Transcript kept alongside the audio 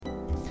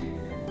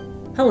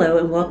Hello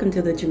and welcome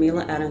to the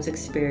Jamila Adams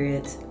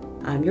Experience.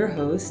 I'm your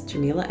host,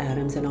 Jamila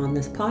Adams, and on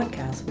this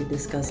podcast we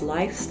discuss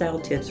lifestyle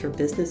tips for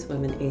business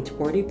women age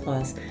 40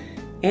 plus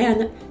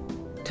and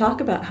talk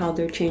about how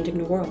they're changing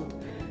the world.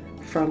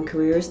 From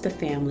careers to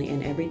family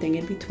and everything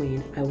in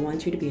between, I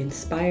want you to be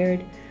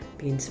inspired,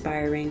 be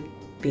inspiring,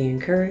 be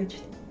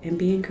encouraged, and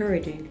be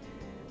encouraging.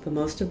 But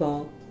most of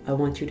all, I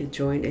want you to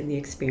join in the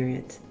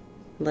experience.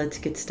 Let's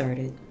get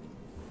started.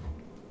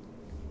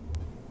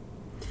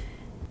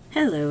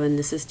 Hello, and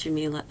this is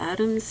Jamila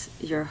Adams,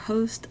 your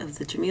host of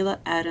the Jamila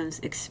Adams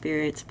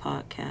Experience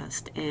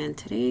podcast. And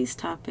today's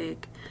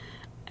topic,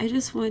 I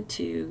just want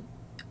to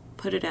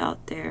put it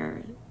out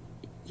there.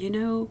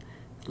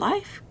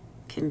 Life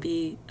can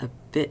be a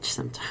bitch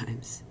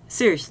sometimes.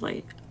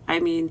 Seriously.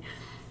 I've been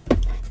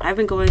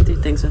going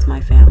through things with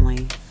my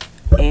family,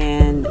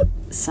 and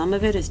some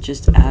of it is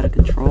just out of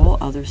control.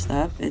 Other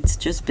stuff, it's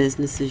just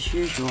business as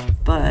usual.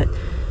 But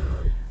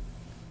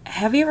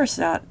have you ever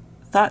thought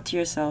to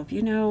yourself,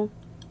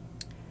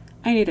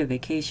 I need a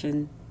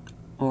vacation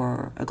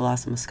or a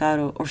glass of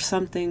Moscato or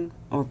something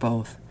or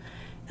both?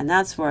 And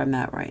that's where I'm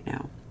at right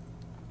now.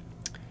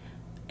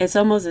 It's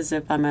almost as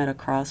if I'm at a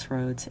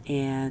crossroads,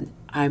 and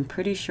I'm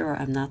pretty sure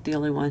I'm not the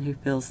only one who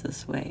feels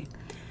this way.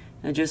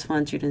 I just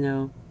want you to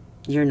know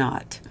you're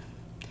not.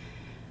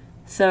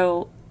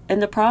 So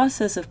in the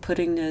process of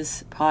putting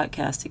this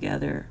podcast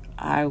together,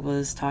 I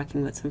was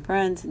talking with some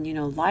friends,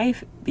 and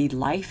life be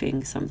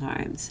lifing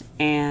sometimes.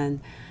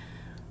 And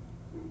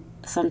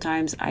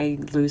sometimes I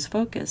lose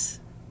focus,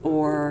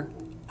 or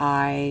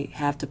I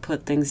have to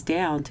put things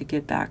down to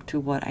get back to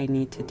what I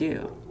need to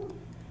do.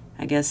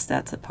 I guess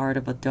that's a part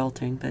of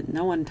adulting, but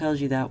no one tells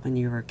you that when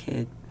you were a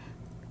kid.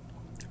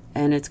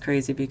 And it's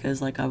crazy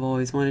because I've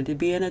always wanted to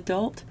be an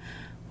adult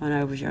when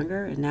I was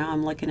younger, and now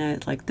I'm looking at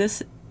it like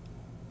this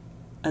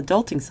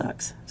adulting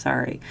sucks.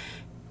 Sorry.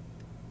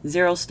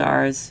 0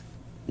 stars,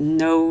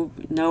 no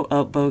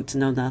upvotes,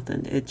 no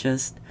nothing.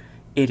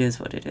 It is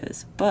what it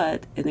is.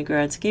 But in the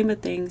grand scheme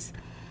of things,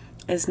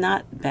 it's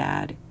not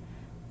bad.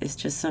 It's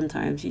just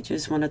sometimes you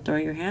just want to throw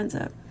your hands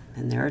up.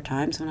 And there are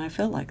times when I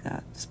feel like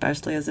that,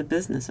 especially as a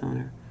business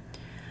owner.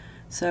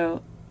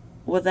 So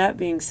with that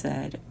being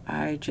said,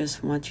 I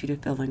just want you to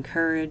feel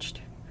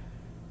encouraged.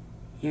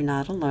 You're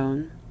not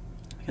alone,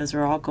 because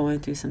we're all going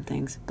through some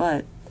things.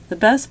 But the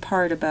best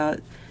part about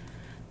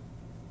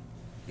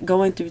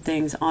going through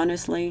things,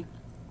 honestly,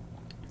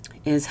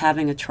 is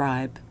having a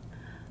tribe.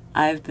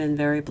 I've been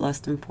very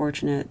blessed and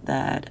fortunate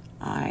that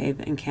I've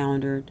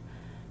encountered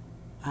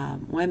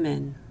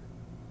women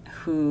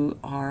who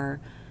are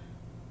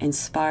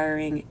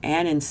inspiring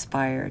and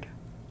inspired,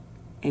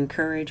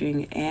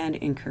 encouraging and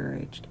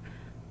encouraged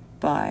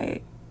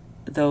by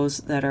those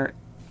that are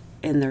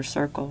in their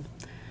circle.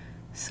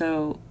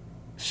 So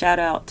shout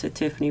out to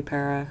Tiffany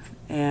Para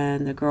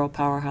and the Girl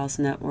Powerhouse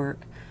Network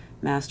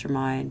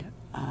Mastermind.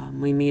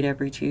 We meet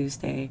every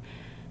Tuesday,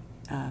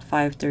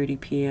 5:30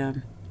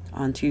 p.m.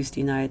 on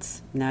Tuesday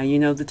nights. Now,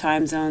 the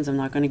time zones. I'm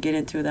not going to get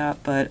into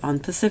that, but on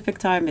Pacific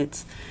time,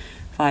 it's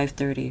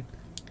 5:30.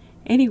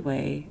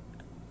 Anyway,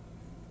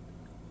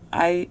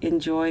 I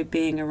enjoy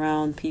being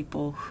around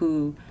people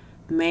who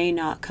may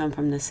not come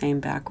from the same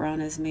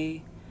background as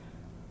me,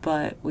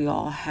 but we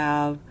all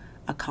have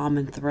a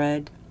common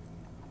thread,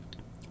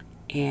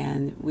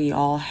 and we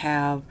all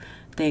have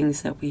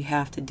things that we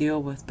have to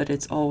deal with, but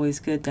it's always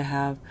good to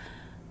have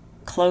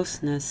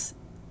closeness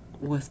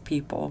with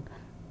people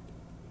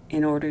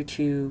in order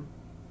to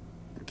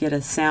get a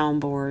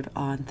soundboard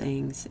on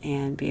things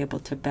and be able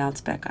to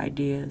bounce back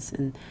ideas.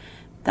 And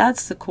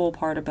that's the cool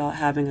part about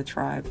having a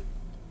tribe.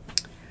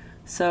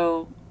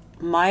 So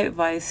my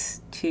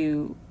advice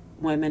to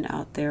women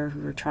out there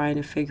who are trying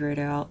to figure it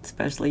out,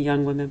 especially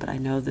young women, but I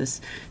know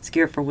this is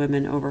geared for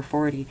women over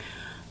 40.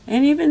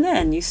 And even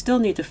then, you still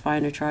need to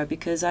find a tribe,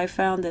 because I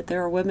found that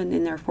there are women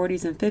in their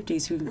 40s and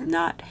 50s who've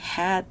not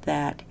had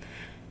that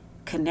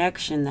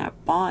connection,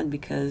 that bond,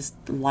 because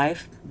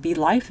life be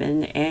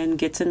lifing and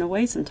gets in the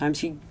way.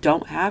 Sometimes you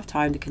don't have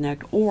time to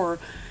connect, or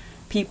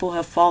people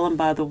have fallen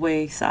by the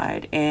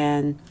wayside,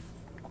 and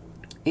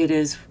it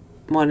is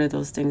one of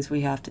those things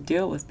we have to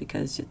deal with,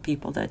 because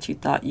people that you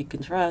thought you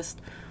can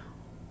trust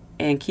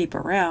and keep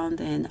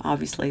around, and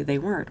obviously they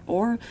weren't,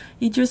 or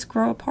you just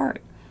grow apart.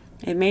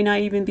 It may not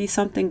even be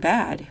something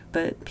bad,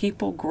 but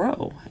people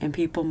grow and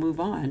people move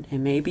on,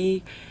 and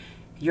maybe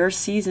your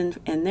season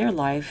in their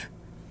life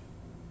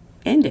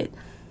ended.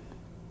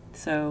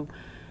 So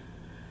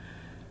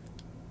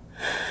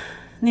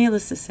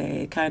needless to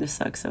say, it kind of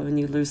sucks when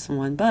you lose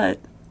someone, but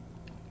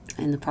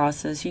in the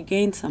process you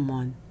gain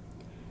someone.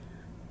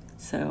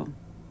 So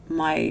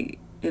my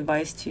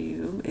advice to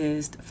you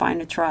is to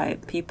find a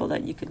tribe, people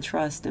that you can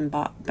trust and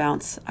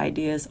bounce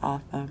ideas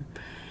off them.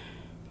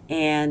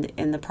 And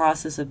in the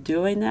process of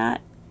doing that,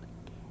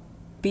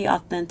 be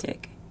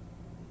authentic.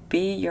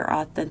 Be your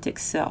authentic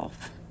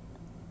self.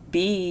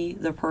 Be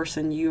the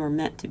person you are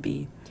meant to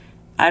be.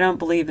 I don't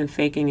believe in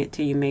faking it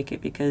till you make it,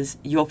 because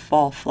you'll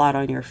fall flat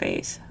on your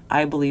face.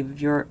 I believe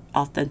if you're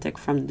authentic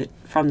from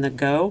the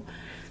go,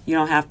 you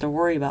don't have to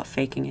worry about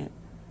faking it.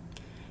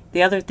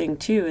 the other thing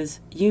too is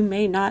you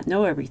may not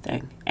know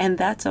everything, and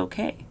that's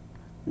okay.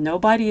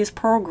 Nobody is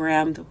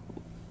programmed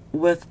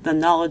with the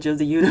knowledge of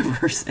the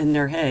universe in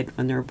their head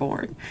when they're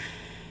born.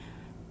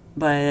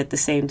 But at the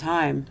same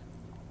time,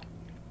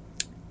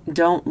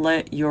 don't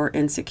let your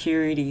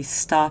insecurities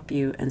stop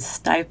you and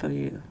stifle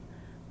you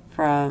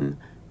from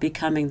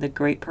becoming the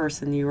great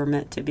person you were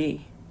meant to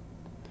be.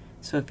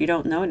 So if you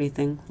don't know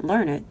anything,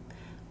 learn it.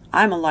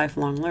 I'm a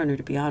lifelong learner,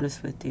 to be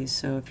honest with you.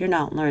 So if you're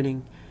not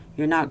learning,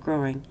 you're not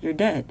growing, you're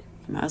dead.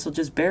 You might as well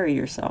just bury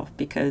yourself,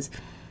 because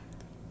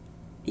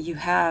you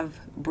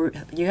have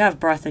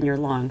breath in your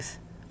lungs.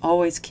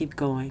 Always keep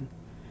going.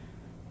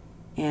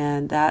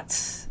 And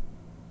that's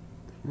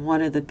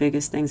one of the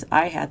biggest things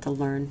I had to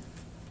learn,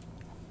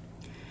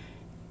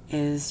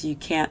 is you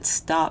can't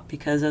stop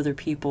because other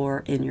people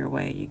are in your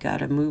way. You got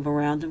to move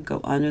around them,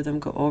 go under them,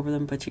 go over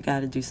them, but you got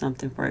to do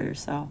something for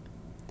yourself.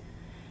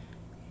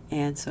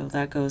 And so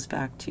that goes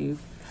back to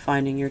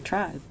finding your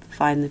tribe.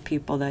 Find the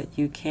people that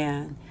you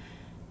can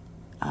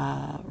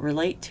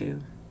relate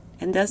to.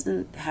 And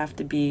doesn't have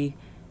to be,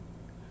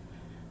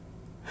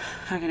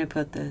 how can I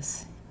put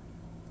this?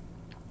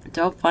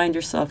 Don't find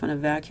yourself in a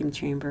vacuum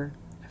chamber.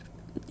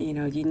 You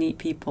need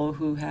people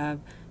who have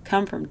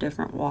come from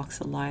different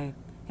walks of life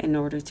in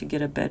order to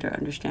get a better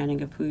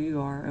understanding of who you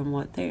are and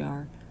what they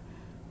are.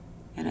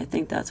 And I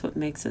think that's what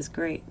makes us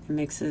great. It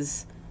makes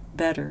us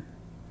better.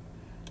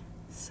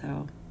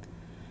 So,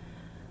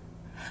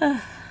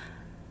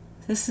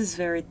 this is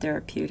very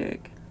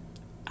therapeutic.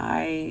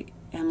 I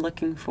am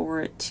looking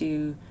forward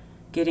to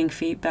getting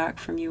feedback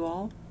from you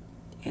all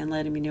and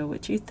letting me know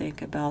what you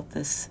think about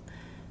this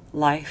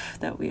life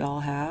that we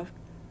all have.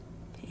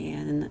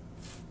 And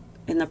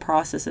in the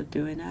process of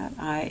doing that,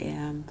 I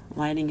am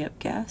lining up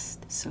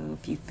guests. So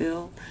if you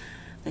feel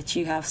that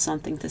you have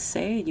something to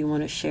say and you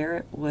want to share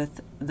it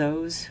with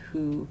those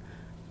who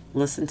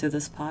listen to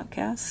this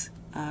podcast,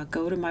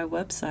 go to my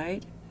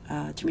website,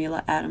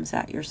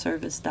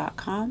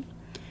 JamilaAdams@yourservice.com,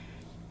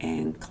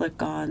 and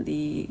click on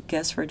the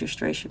guest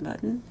registration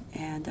button,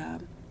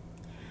 and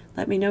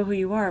let me know who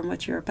you are and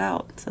what you're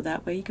about, so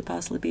that way you could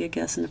possibly be a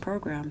guest in the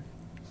program.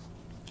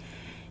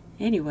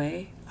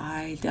 Anyway,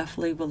 I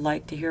definitely would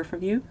like to hear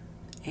from you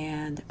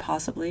and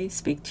possibly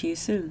speak to you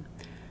soon.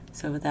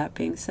 So with that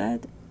being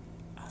said,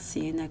 I'll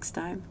see you next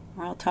time,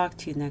 or I'll talk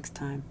to you next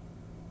time.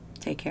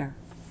 Take care.